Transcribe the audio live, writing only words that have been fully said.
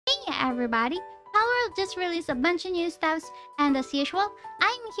everybody! Palworld just released a bunch of new stuffs, and as usual,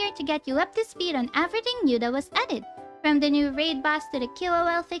 I'm here to get you up to speed on everything new that was added. From the new raid boss to the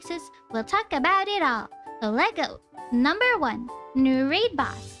QOL fixes, we'll talk about it all. So let's go! Number 1. New raid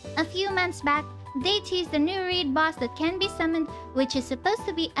boss. A few months back, they teased a new raid boss that can be summoned, which is supposed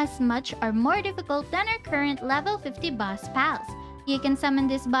to be as much or more difficult than our current level 50 boss pals. You can summon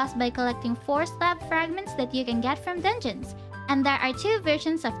this boss by collecting 4 slab fragments that you can get from dungeons. And there are 2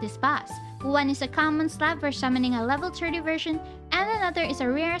 versions of this boss. One is a common slab for summoning a level 30 version, and another is a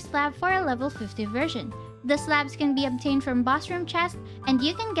rare slab for a level 50 version. The slabs can be obtained from boss room chests, and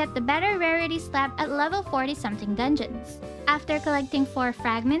you can get the better rarity slab at level 40 something dungeons. After collecting 4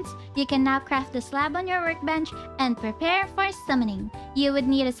 fragments, you can now craft the slab on your workbench and prepare for summoning. You would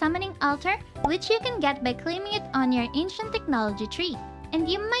need a summoning altar, which you can get by claiming it on your ancient technology tree. And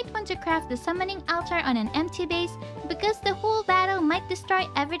you might want to craft the summoning altar on an empty base because the whole battle might destroy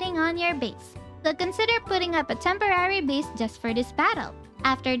everything on your base. So consider putting up a temporary base just for this battle.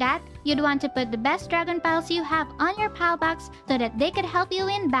 After that, you'd want to put the best dragon pals you have on your pal box so that they could help you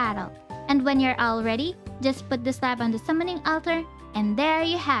in battle. And when you're all ready, just put the slab on the summoning altar, and there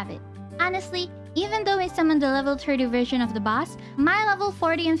you have it. Honestly, even though I summoned the level 30 version of the boss, my level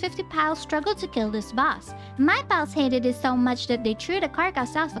 40 and 50 pals struggled to kill this boss. My pals hated it so much that they threw the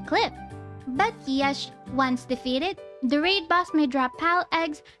carcass off a cliff. But yes, once defeated, the raid boss may drop pal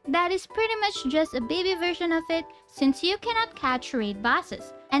eggs. That is pretty much just a baby version of it, since you cannot catch raid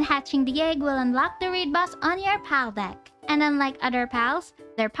bosses. And hatching the egg will unlock the raid boss on your pal deck. And unlike other pals,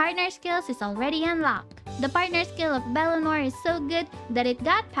 their partner skills is already unlocked. The partner skill of Noir is so good that it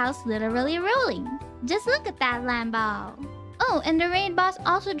got pals literally rolling. Just look at that Lambo! Oh, and the raid boss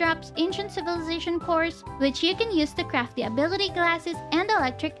also drops ancient civilization cores, which you can use to craft the ability glasses and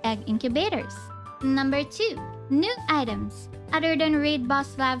electric egg incubators. Number 2. New items. Other than raid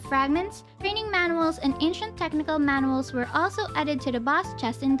boss slab fragments, training manuals and ancient technical manuals were also added to the boss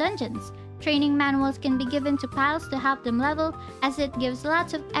chest in dungeons. Training manuals can be given to pals to help them level, as it gives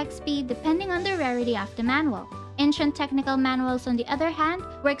lots of XP depending on the rarity of the manual. Ancient technical manuals, on the other hand,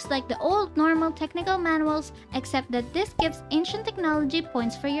 works like the old normal technical manuals, except that this gives ancient technology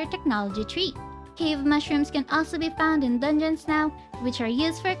points for your technology tree. Cave mushrooms can also be found in dungeons now, which are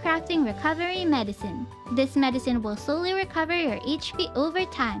used for crafting recovery medicine. This medicine will slowly recover your HP over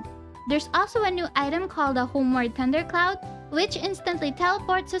time. There's also a new item called a Homeward Thundercloud, which instantly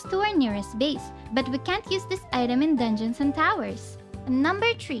teleports us to our nearest base, but we can't use this item in dungeons and towers.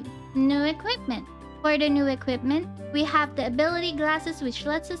 Number 3. New equipment. For the new equipment, we have the ability glasses, which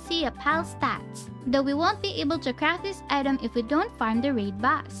lets us see a pal's stats, though we won't be able to craft this item if we don't farm the raid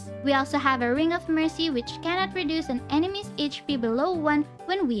boss. We also have a Ring of Mercy, which cannot reduce an enemy's HP below 1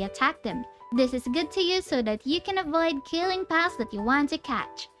 when we attack them. This is good to use so that you can avoid killing pals that you want to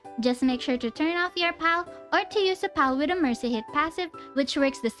catch. Just make sure to turn off your pal or to use a pal with a mercy hit passive, which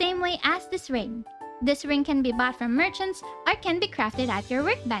works the same way as this ring. This ring can be bought from merchants or can be crafted at your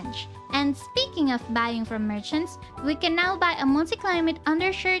workbench. And speaking of buying from merchants, we can now buy a multi-climate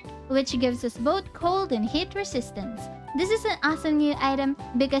undershirt, which gives us both cold and heat resistance. This is an awesome new item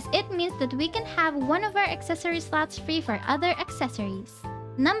because it means that we can have one of our accessory slots free for other accessories.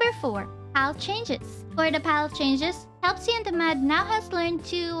 Number 4. Pal changes. For the pal changes, Helpsy and the Mud now has learned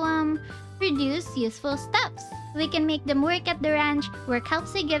to produce useful stuffs. We can make them work at the ranch, where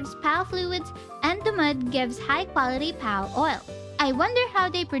Helpsy gives pal fluids and the Mud gives high quality pal oil. I wonder how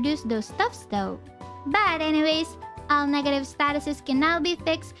they produce those stuffs though. But anyways, all negative statuses can now be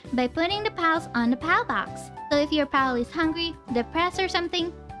fixed by putting the pals on the pal box. So if your pal is hungry, depressed or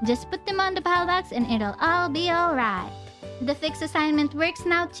something, just put them on the pal box and it'll all be alright. The fix assignment works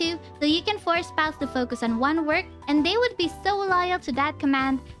now too, so you can force pals to focus on one work, and they would be so loyal to that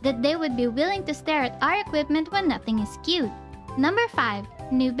command that they would be willing to stare at our equipment when nothing is queued. Number 5.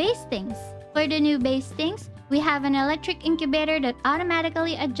 New base things. For the new base things, we have an electric incubator that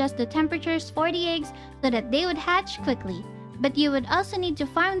automatically adjusts the temperatures for the eggs so that they would hatch quickly. But you would also need to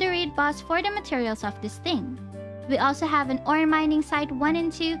farm the raid boss for the materials of this thing. We also have an ore mining site 1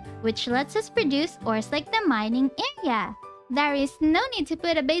 and 2, which lets us produce ores like the mining area. There is no need to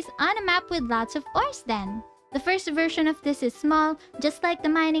put a base on a map with lots of ores then. The first version of this is small, just like the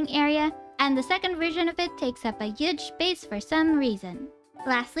mining area, and the second version of it takes up a huge space for some reason.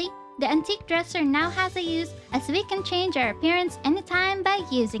 Lastly, the antique dresser now has a use, as we can change our appearance anytime by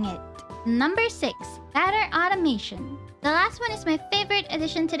using it. Number 6. Better automation. The last one is my favorite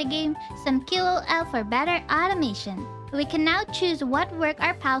addition to the game, some QOL for better automation. We can now choose what work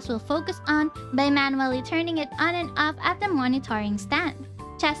our pals will focus on by manually turning it on and off at the monitoring stand.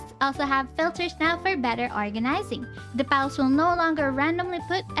 chests also have filters now for better organizing. The pals will no longer randomly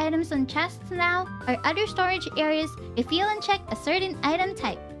put items on chests now or other storage areas if you uncheck a certain item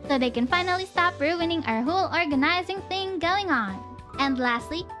type, so they can finally stop ruining our whole organizing thing going on. And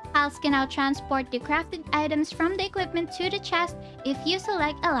lastly, pals can now transport the crafted items from the equipment to the chest if you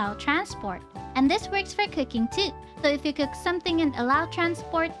select Allow Transport. And this works for cooking too, so if you cook something and allow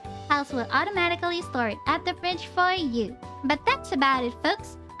transport, pals will automatically store it at the fridge for you. But that's about it,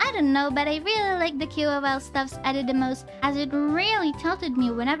 folks. I don't know, but I really like the QOL stuffs added the most, as it really tilted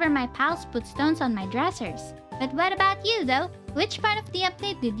me whenever my pals put stones on my dressers. But what about you though? Which part of the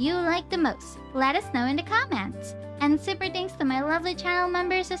update did you like the most? Let us know in the comments. And super thanks to my lovely channel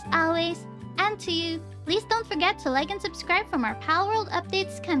members as always. And to you, please don't forget to like and subscribe for more Palworld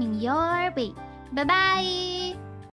updates coming your way. Bye-bye!